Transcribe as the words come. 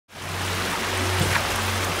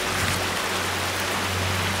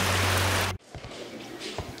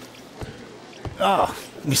Ah,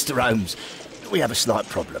 Mr. Holmes, we have a slight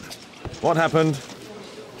problem. What happened?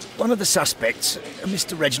 One of the suspects,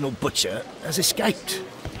 Mr. Reginald Butcher, has escaped.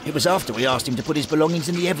 It was after we asked him to put his belongings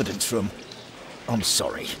in the evidence room. I'm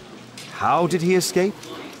sorry. How did he escape?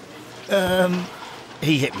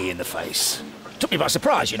 He hit me in the face. Took me by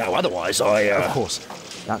surprise, you know, otherwise I, Of course.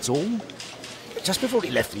 That's all? Just before he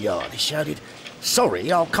left the yard, he shouted,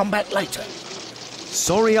 "Sorry, I'll come back later."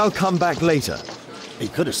 Sorry, I'll come back later. He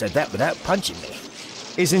could have said that without punching me.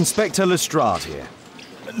 Is Inspector Lestrade here?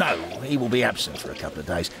 No, he will be absent for a couple of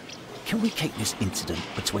days. Can we keep this incident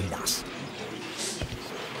between us?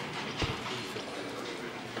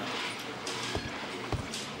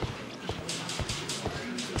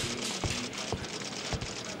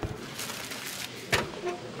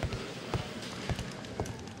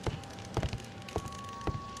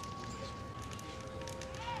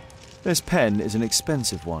 This pen is an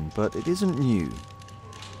expensive one, but it isn't new.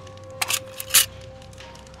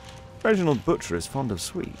 Reginald Butcher is fond of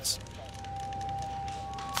sweets.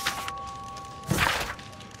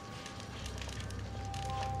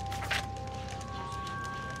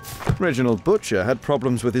 Reginald Butcher had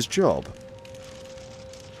problems with his job.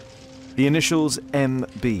 The initials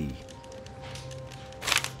MB.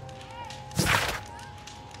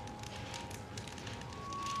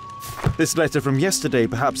 This letter from yesterday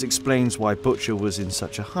perhaps explains why Butcher was in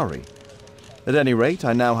such a hurry. At any rate,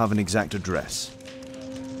 I now have an exact address.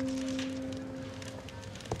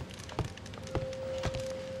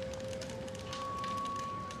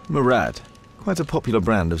 Murad, quite a popular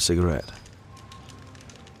brand of cigarette.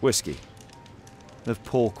 Whiskey, of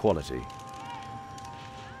poor quality.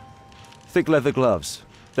 Thick leather gloves,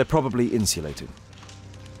 they're probably insulated.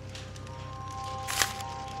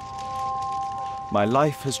 My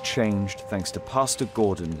life has changed thanks to Pastor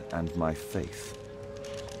Gordon and my faith.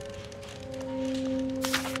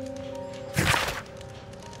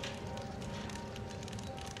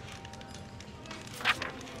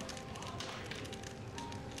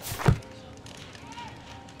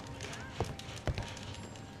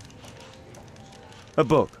 A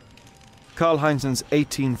book. Karl Heinzen's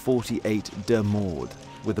 1848 Der Mord,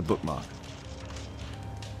 with a bookmark.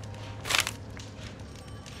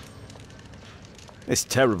 This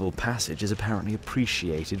terrible passage is apparently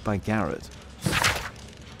appreciated by Garrett.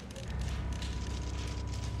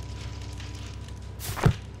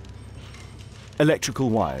 Electrical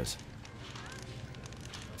wires.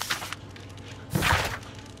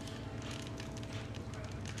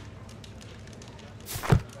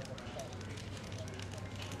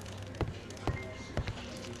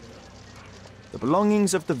 The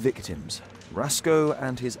belongings of the victims, Rasco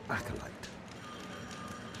and his acolyte.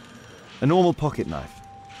 A normal pocket knife.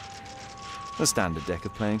 A standard deck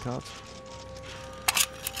of playing cards.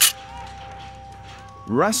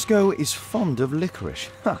 Rasco is fond of licorice.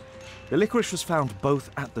 Huh. The licorice was found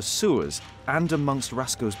both at the sewers and amongst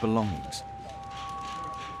Rasco's belongings.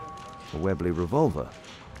 A Webley revolver.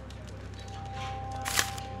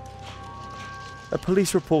 A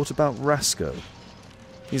police report about Rasco.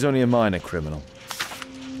 He's only a minor criminal.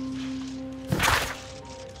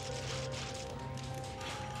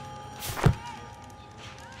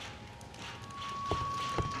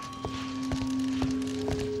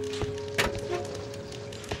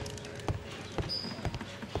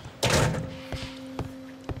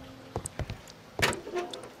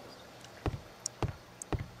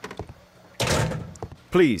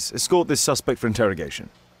 Please, escort this suspect for interrogation.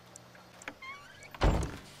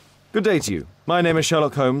 Good day to you. My name is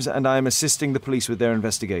Sherlock Holmes, and I am assisting the police with their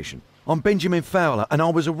investigation. I'm Benjamin Fowler, and I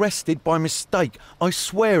was arrested by mistake. I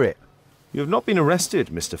swear it. You have not been arrested,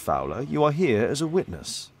 Mr. Fowler. You are here as a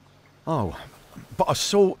witness. Oh, but I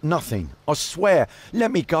saw nothing. I swear.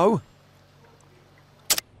 Let me go.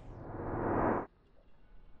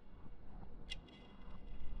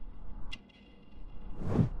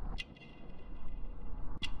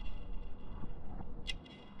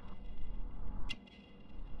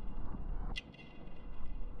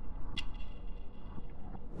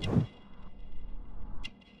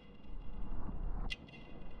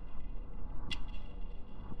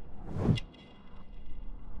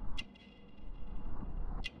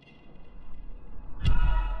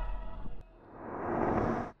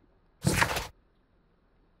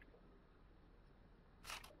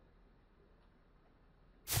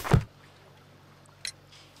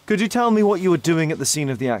 Could you tell me what you were doing at the scene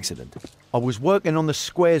of the accident? I was working on the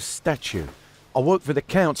square's statue. I work for the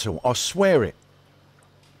council. I swear it.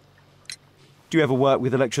 Do you ever work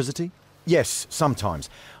with electricity? Yes, sometimes.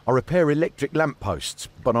 I repair electric lampposts,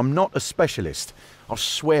 but I'm not a specialist. I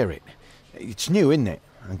swear it. It's new, isn't it?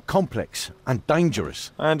 And complex and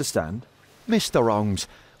dangerous. I understand. Mr. Holmes,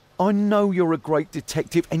 I know you're a great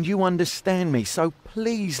detective and you understand me, so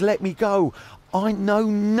please let me go. I know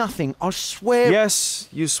nothing, I swear... Yes,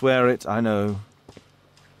 you swear it, I know.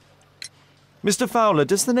 Mr. Fowler,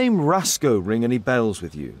 does the name Rasco ring any bells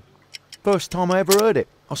with you? First time I ever heard it,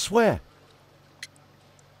 I swear.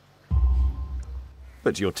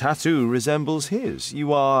 But your tattoo resembles his.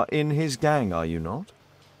 You are in his gang, are you not?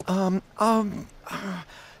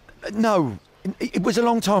 No. It was a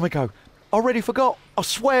long time ago. I already forgot. I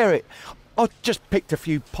swear it. I just picked a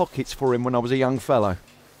few pockets for him when I was a young fellow.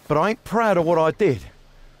 But I ain't proud of what I did.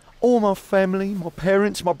 All my family, my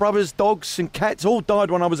parents, my brothers, dogs and cats all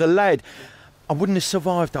died when I was a lad. I wouldn't have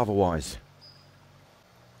survived otherwise.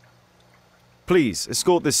 Please,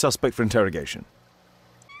 escort this suspect for interrogation.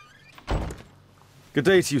 Good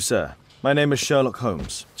day to you, sir. My name is Sherlock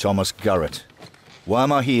Holmes. Thomas Garrett. Why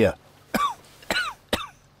am I here?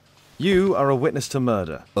 You are a witness to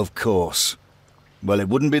murder. Of course. Well, it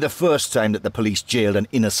wouldn't be the first time that the police jailed an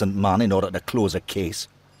innocent man in order to close a case.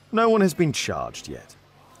 No one has been charged yet.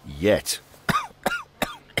 Yet.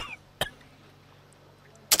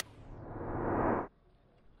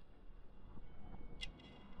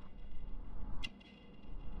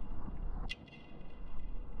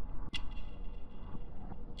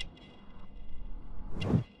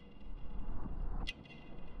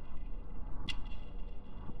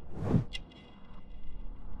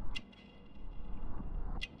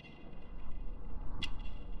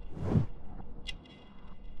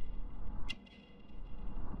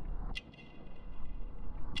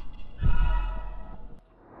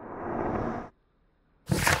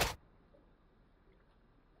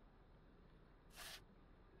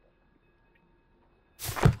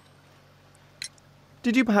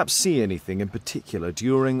 Did you perhaps see anything in particular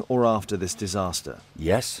during or after this disaster?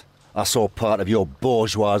 Yes. I saw part of your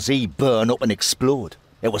bourgeoisie burn up and explode.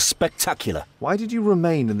 It was spectacular. Why did you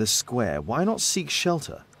remain in the square? Why not seek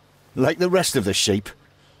shelter? Like the rest of the sheep,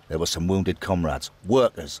 there were some wounded comrades,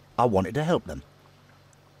 workers. I wanted to help them.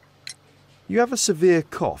 You have a severe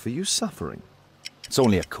cough. Are you suffering? It's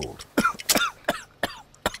only a cold.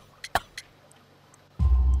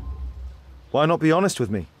 Why not be honest with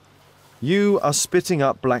me? You are spitting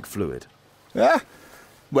up black fluid. Ah,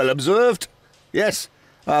 well observed. Yes,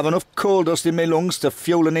 I have enough coal dust in my lungs to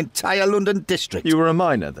fuel an entire London district. You were a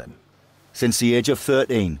miner then? Since the age of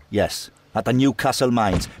 13, yes. At the Newcastle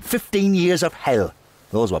mines. 15 years of hell.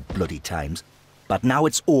 Those were bloody times. But now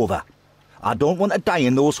it's over. I don't want to die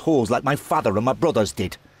in those holes like my father and my brothers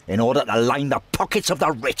did, in order to line the pockets of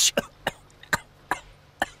the rich.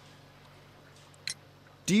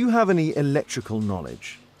 Do you have any electrical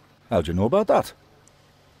knowledge? How'd you know about that?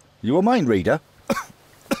 You a mind reader?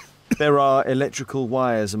 There are electrical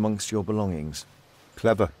wires amongst your belongings.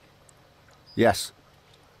 Clever. Yes.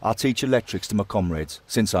 I'll teach electrics to my comrades,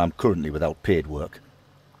 since I'm currently without paid work.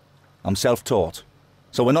 I'm self-taught,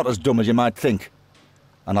 so we're not as dumb as you might think.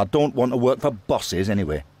 And I don't want to work for bosses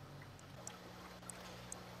anyway.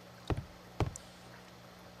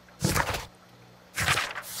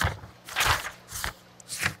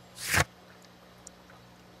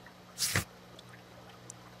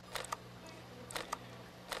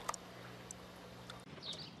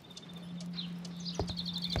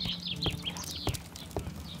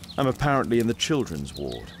 I'm apparently in the children's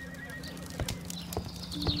ward.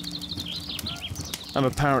 I'm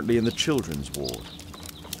apparently in the children's ward.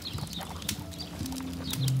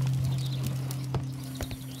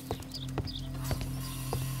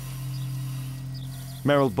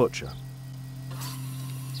 Merrill Butcher.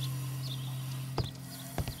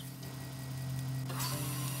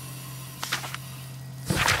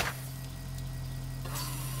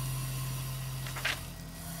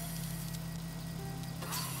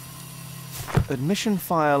 Admission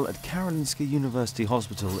file at Karolinska University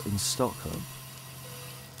Hospital in Stockholm.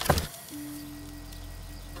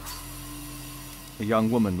 A young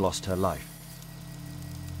woman lost her life.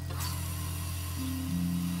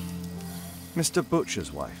 Mr.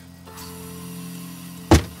 Butcher's wife.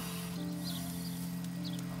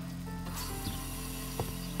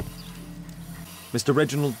 Mr.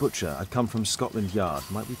 Reginald Butcher, I'd come from Scotland Yard.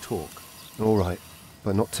 Might we talk? All right,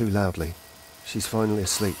 but not too loudly. She's finally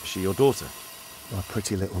asleep. Is she your daughter? My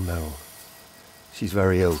pretty little Merrill. She's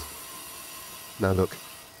very ill. Now look,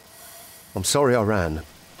 I'm sorry I ran,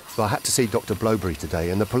 but I had to see Dr. Blowberry today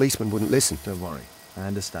and the policeman wouldn't listen. Don't worry, I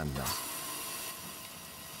understand now.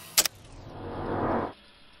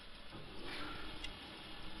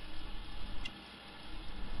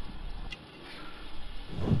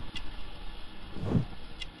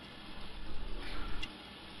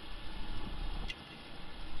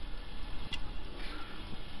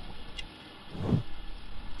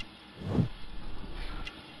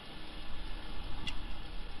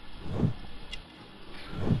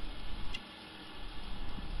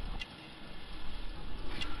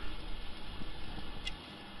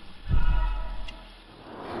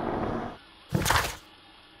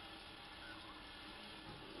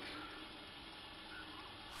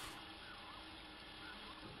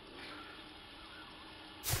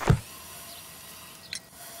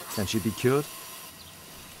 Can she be cured?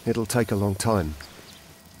 It'll take a long time,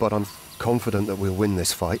 but I'm confident that we'll win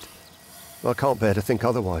this fight. I can't bear to think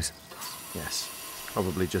otherwise. Yes,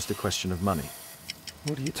 probably just a question of money.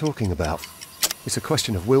 What are you talking about? It's a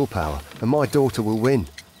question of willpower, and my daughter will win.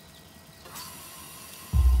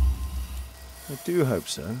 I do hope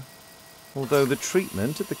so. Although the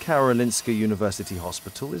treatment at the Karolinska University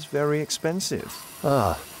Hospital is very expensive.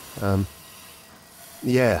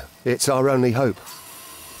 Yeah, it's our only hope.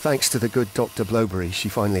 Thanks to the good Dr. Blowberry, she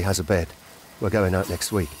finally has a bed. We're going out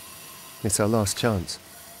next week. It's our last chance.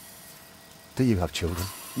 Do you have children?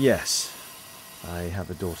 Yes, I have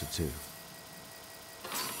a daughter too.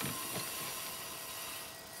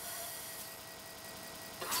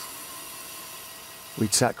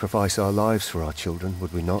 We'd sacrifice our lives for our children,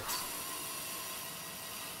 would we not?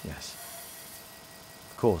 Yes.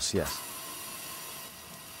 Of course, yes.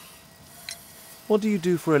 What do you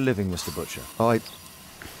do for a living, Mr. Butcher?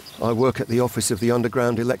 I work at the office of the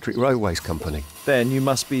Underground Electric Railways Company. Then you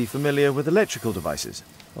must be familiar with electrical devices.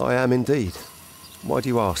 I am indeed. Why do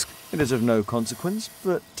you ask? It is of no consequence,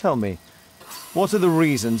 but tell me, what are the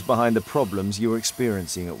reasons behind the problems you are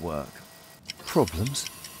experiencing at work? Problems?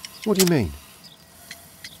 What do you mean?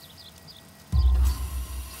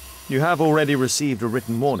 You have already received a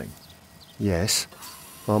written warning. Yes.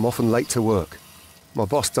 I'm often late to work. My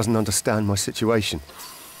boss doesn't understand my situation.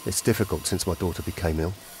 It's difficult since my daughter became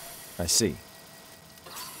ill. I see.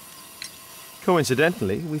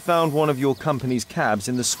 Coincidentally, we found one of your company's cabs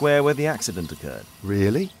in the square where the accident occurred.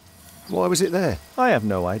 Really? Why was it there? I have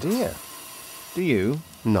no idea. Do you?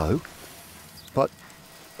 No. But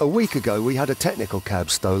a week ago we had a technical cab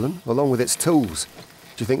stolen, along with its tools.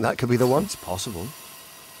 Do you think that could be the one? It's possible.